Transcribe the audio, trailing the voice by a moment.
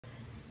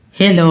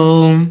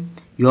Hello,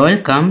 you're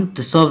welcome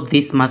to solve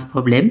this math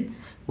problem,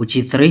 which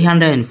is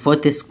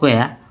 340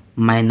 square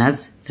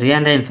minus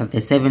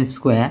 337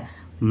 square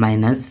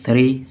minus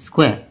 3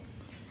 square.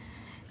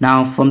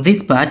 Now from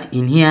this part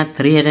in here,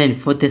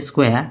 340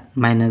 square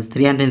minus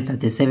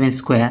 337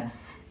 square,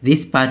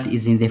 this part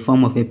is in the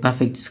form of a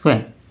perfect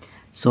square.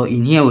 So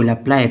in here we'll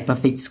apply a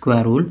perfect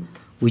square rule,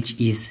 which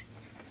is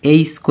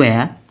a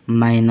square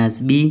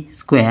minus b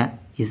square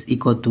is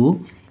equal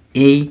to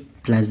a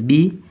plus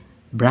b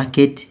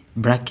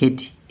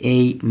bracket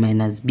a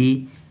minus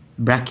b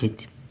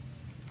bracket.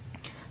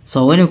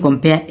 So when you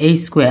compare a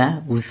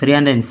square with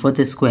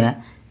 340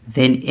 square,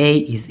 then a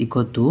is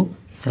equal to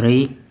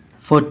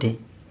 340.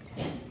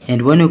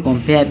 And when you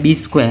compare b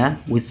square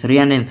with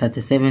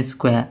 337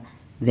 square,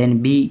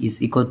 then b is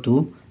equal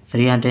to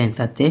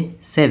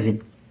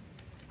 337.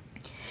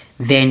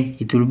 Then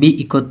it will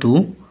be equal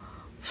to,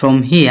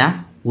 from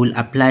here we'll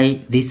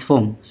apply this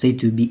form. So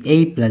it will be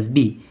a plus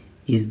b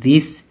is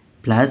this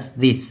plus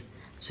this.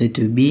 So it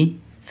will be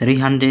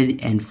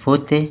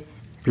 340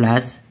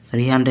 plus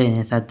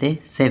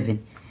 337.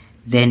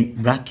 Then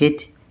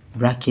bracket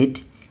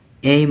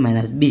a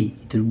minus b.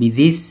 It will be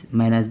this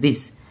minus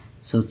this.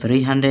 So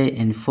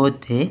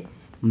 340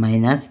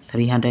 minus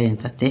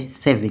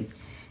 337.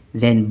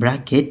 Then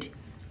bracket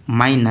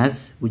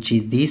minus, which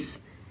is this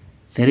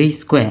 3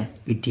 square,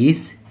 it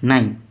is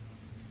 9.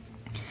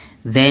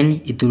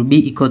 Then it will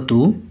be equal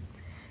to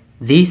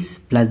this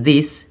plus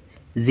this.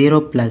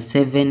 0 plus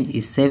 7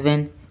 is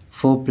 7,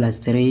 4 plus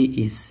 3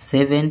 is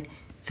 7,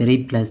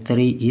 3 plus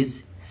 3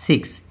 is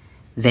 6.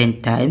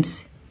 Then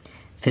times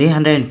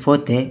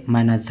 340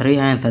 minus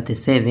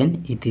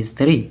 337, it is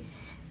 3.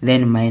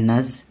 Then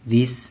minus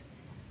this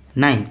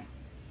 9.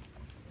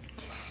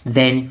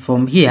 Then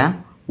from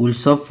here we'll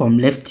solve from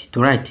left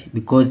to right,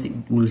 because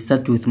we'll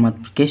start with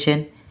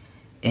multiplication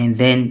and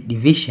then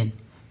division.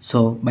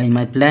 So by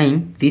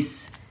multiplying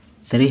this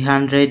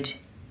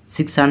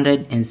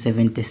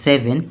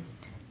 677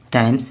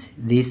 times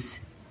this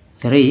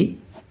 3,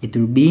 it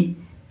will be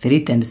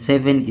 3 times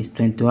 7 is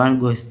 21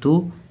 goes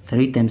to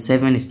 3 times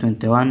 7 is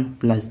 21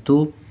 plus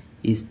 2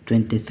 is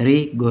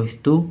 23 goes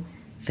to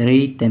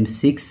 3 times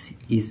 6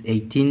 is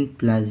 18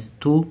 plus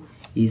 2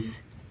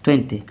 is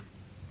 20.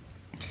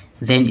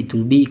 Then it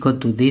will be equal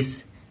to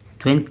this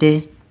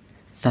 20,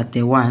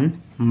 31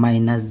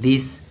 minus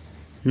this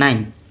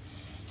 9.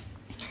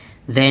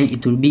 Then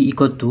it will be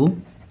equal to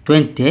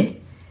 20,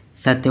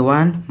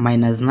 31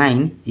 minus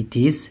 9, it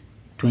is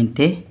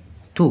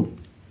 22.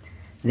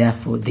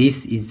 Therefore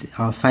this is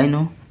our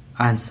final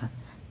answer,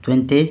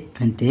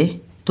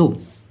 2022.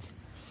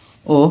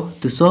 Or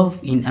to solve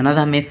in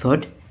another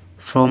method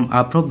from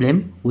our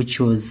problem, which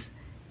was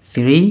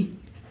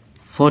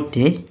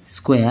 340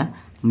 square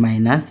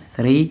minus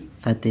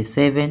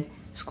 337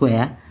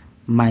 square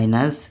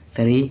minus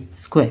 3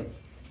 square.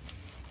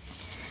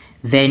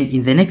 Then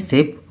in the next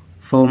step,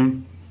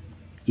 from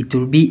it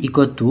will be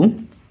equal to,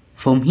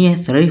 from here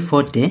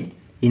 340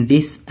 in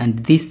this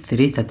and this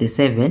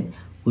 337,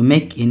 we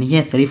make in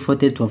here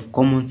 340 to have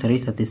common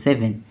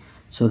 337.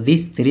 So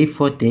this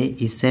 340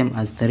 is same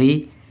as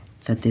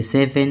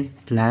 337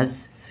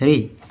 plus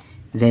 3.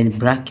 Then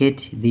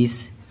bracket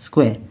this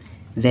square.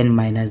 Then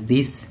minus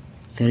this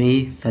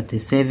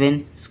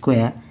 337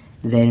 square.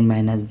 Then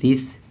minus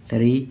this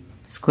 3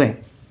 square.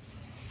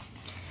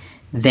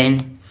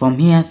 Then from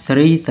here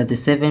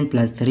 337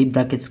 plus 3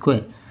 bracket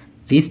square.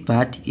 This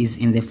part is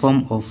in the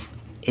form of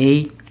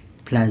a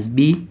plus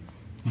b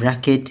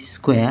bracket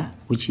square,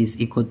 which is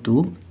equal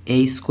to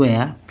a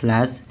square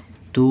plus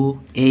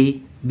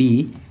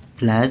 2ab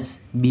plus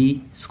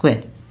b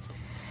square.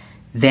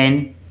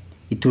 Then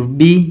it will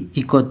be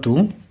equal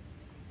to,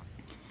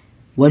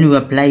 when we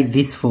apply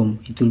this form,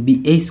 it will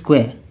be a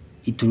square,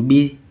 it will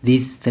be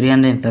this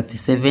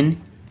 337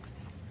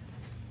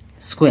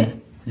 square,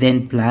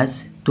 then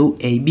plus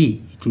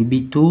 2ab, it will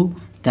be 2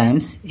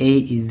 times a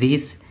is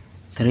this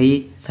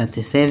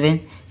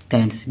 337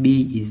 times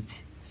b is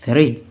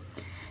 3.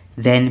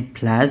 Then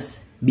plus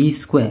b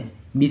square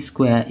is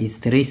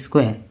 3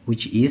 square,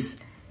 which is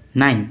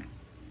 9.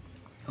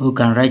 We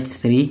can write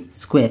 3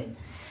 square.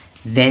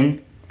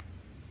 Then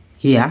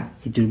here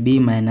it will be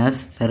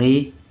minus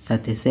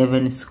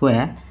 337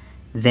 square,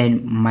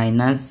 then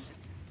minus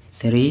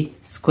 3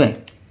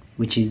 square,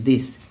 which is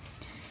this.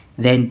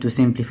 Then to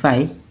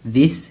simplify,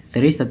 this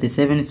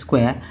 337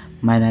 square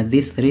minus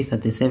this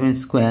 337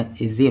 square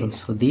is 0.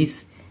 So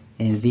this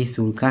and this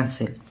will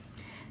cancel.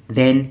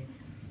 Then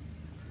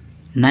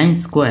 9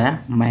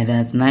 square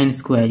minus 9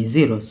 square is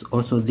 0. So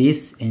also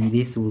this and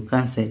this will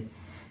cancel.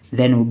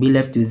 Then we'll be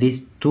left with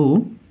this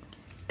 2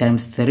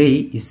 times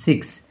 3 is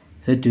 6.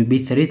 So it will be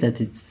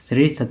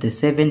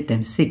 337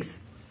 times 6.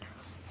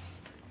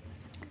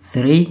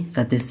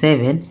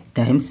 337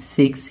 times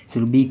 6, it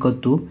will be equal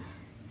to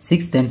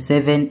 6 times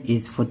 7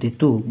 is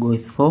 42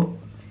 goes 4.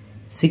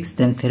 6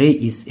 times 3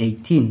 is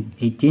 18.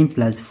 18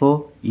 plus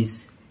 4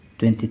 is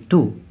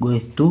 22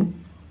 goes 2.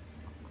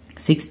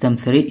 6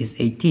 times 3 is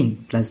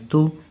 18 plus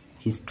 2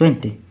 is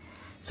 20.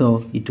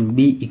 So it will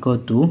be equal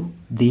to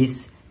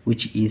this,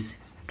 which is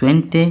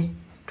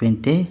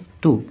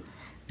 2022.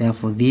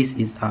 Therefore, this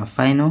is our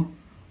final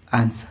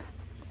answer.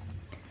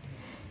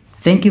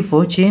 Thank you for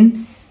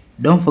watching.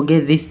 Don't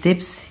forget these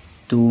tips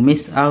to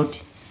miss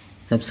out.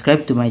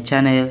 Subscribe to my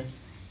channel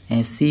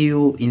and see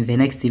you in the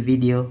next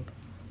video.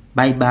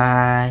 Bye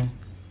bye.